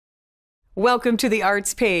Welcome to the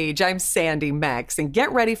Arts Page. I'm Sandy Max, and get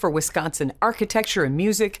ready for Wisconsin architecture and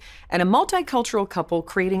music and a multicultural couple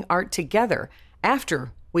creating art together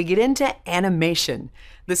after we get into animation.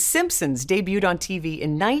 The Simpsons debuted on TV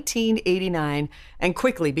in 1989 and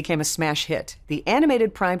quickly became a smash hit. The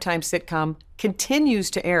animated primetime sitcom continues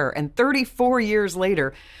to air and 34 years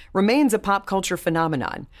later remains a pop culture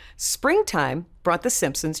phenomenon. Springtime brought The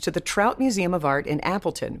Simpsons to the Trout Museum of Art in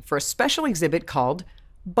Appleton for a special exhibit called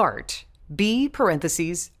BART. B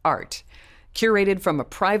parentheses art. Curated from a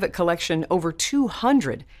private collection, over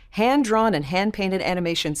 200 hand-drawn and hand-painted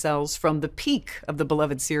animation cells from the peak of the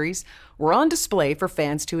beloved series were on display for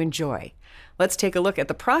fans to enjoy. Let's take a look at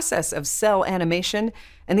the process of cell animation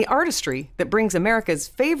and the artistry that brings America's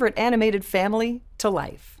favorite animated family to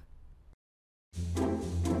life.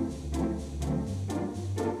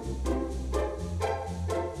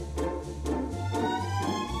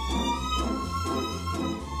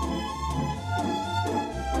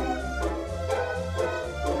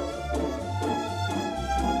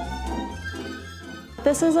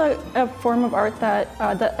 This is a form of art that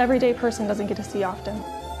the everyday person doesn't get to see often.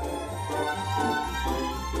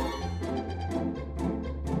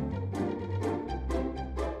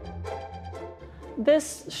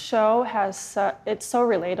 This show it's so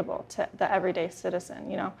relatable to the everyday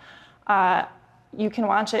citizen, you know. You can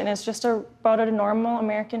watch it and it's just about a normal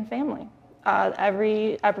American family.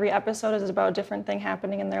 Every episode is about a different thing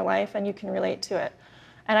happening in their life and you can relate to it.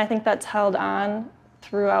 And I think that's held on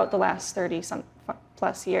throughout the last 30+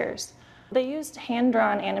 years. They used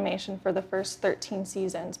hand-drawn animation for the first 13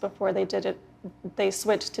 seasons before they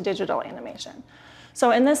switched to digital animation. So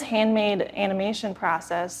in this handmade animation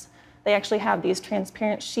process, they actually have these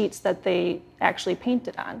transparent sheets that they actually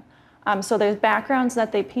painted on. So there's backgrounds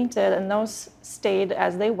that they painted and those stayed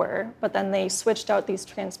as they were, but then they switched out these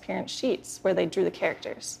transparent sheets where they drew the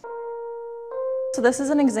characters. So this is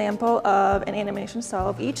an example of an animation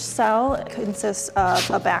cell. Each cell consists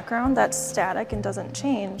of a background that's static and doesn't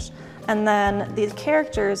change, and then these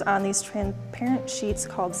characters on these transparent sheets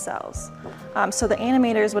called cells. So the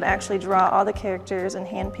animators would actually draw all the characters and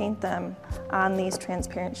hand paint them on these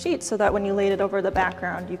transparent sheets so that when you laid it over the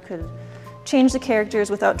background, you could change the characters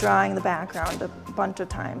without drawing the background a bunch of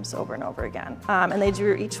times over and over again. And they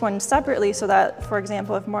drew each one separately so that, for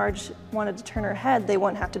example, if Marge wanted to turn her head, they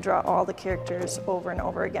wouldn't have to draw all the characters over and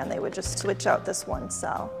over again. They would just switch out this one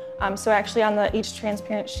cell. So actually on each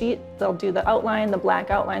transparent sheet, they'll do the outline, the black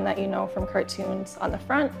outline that you know from cartoons on the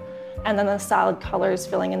front, and then the solid colors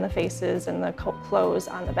filling in the faces and the clothes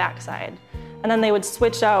on the back side. And then they would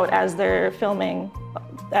switch out as they're filming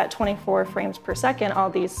at 24 frames per second, all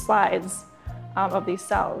these slides of these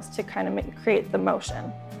cells to kind of create the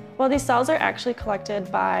motion. Well, these cells are actually collected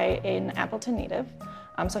by an Appleton native.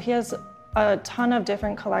 So he has a ton of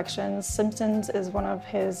different collections. Simpsons is one of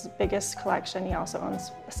his biggest collection. He also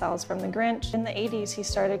owns cells from The Grinch. In the 80s, he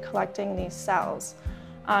started collecting these cells.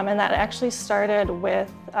 And that actually started with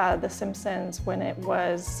The Simpsons when it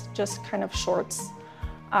was just kind of shorts.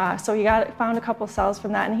 So he found a couple cells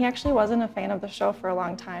from that, and he actually wasn't a fan of the show for a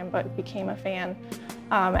long time, but became a fan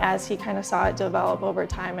as he kind of saw it develop over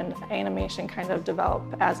time and animation kind of develop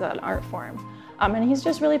as an art form. And he's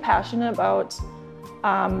just really passionate about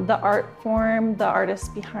the art form, the artists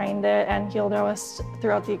behind it, and you'll notice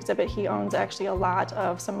throughout the exhibit he owns actually a lot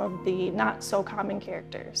of some of the not so common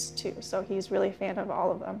characters too, so he's really a fan of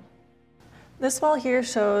all of them. This wall here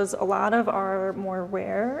shows a lot of our more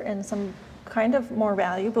rare and some kind of more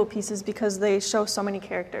valuable pieces because they show so many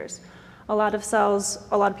characters. A lot of cells,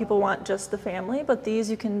 a lot of people want just the family, but these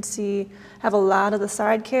you can see have a lot of the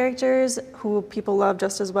side characters who people love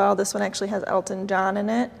just as well. This one actually has Elton John in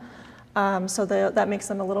it, so that makes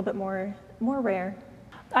them a little bit more rare.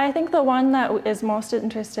 I think the one that is most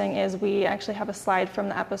interesting is we actually have a slide from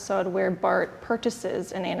the episode where Bart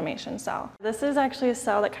purchases an animation cell. This is actually a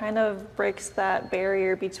cell that kind of breaks that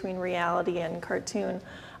barrier between reality and cartoon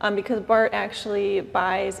because Bart actually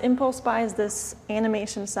impulse buys this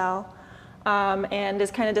animation cell and is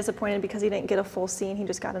kind of disappointed because he didn't get a full scene, he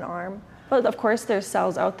just got an arm. But of course there's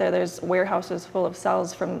cells out there, there's warehouses full of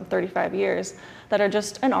cells from 35 years that are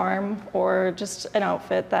just an arm or just an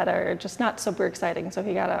outfit that are just not super exciting, so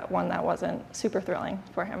he got one that wasn't super thrilling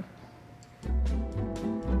for him.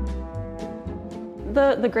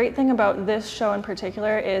 The great thing about this show in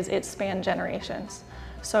particular is it spanned generations.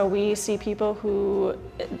 So we see people who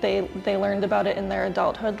they learned about it in their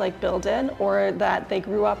adulthood like Bill did, or that they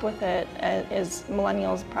grew up with it as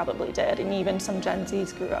millennials probably did, and even some Gen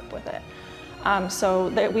Zs grew up with it. So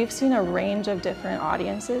we've seen a range of different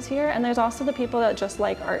audiences here, and there's also the people that just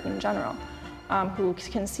like art in general. who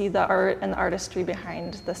can see the art and the artistry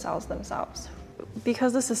behind the cells themselves.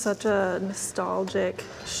 Because this is such a nostalgic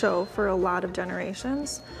show for a lot of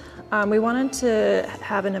generations, we wanted to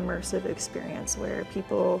have an immersive experience where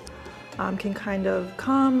people can kind of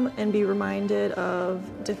come and be reminded of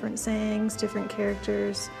different sayings, different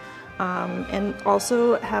characters, and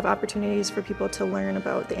also have opportunities for people to learn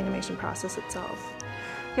about the animation process itself.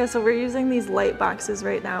 Yeah, so we're using these light boxes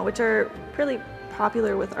right now, which are pretty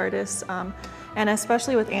popular with artists, and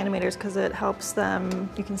especially with animators, because it helps them.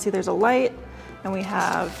 You can see there's a light, and we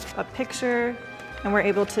have a picture, and we're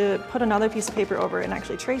able to put another piece of paper over it and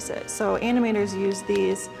actually trace it. So animators use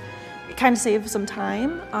these, it kind of saves some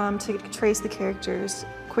time to trace the characters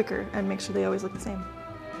quicker and make sure they always look the same.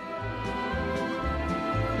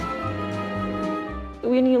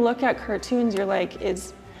 When you look at cartoons, you're like,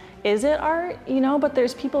 is it art? You know, but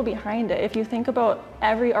there's people behind it. If you think about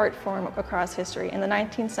every art form across history, in the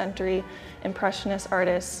 19th century, Impressionist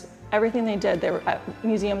artists, everything they did,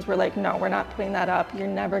 museums were like, no, we're not putting that up. You're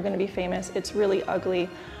never going to be famous. It's really ugly.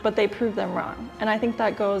 But they proved them wrong. And I think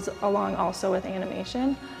that goes along also with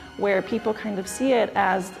animation, where people kind of see it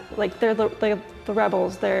as like they're the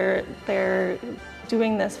rebels. They're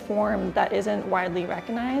doing this form that isn't widely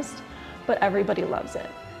recognized, but everybody loves it.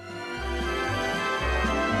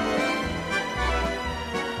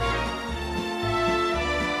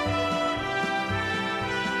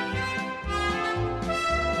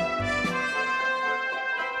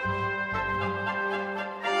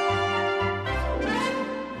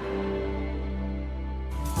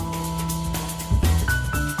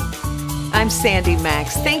 I'm Sandy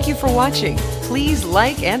Max. Thank you for watching. Please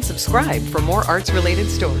like and subscribe for more arts-related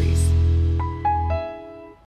stories.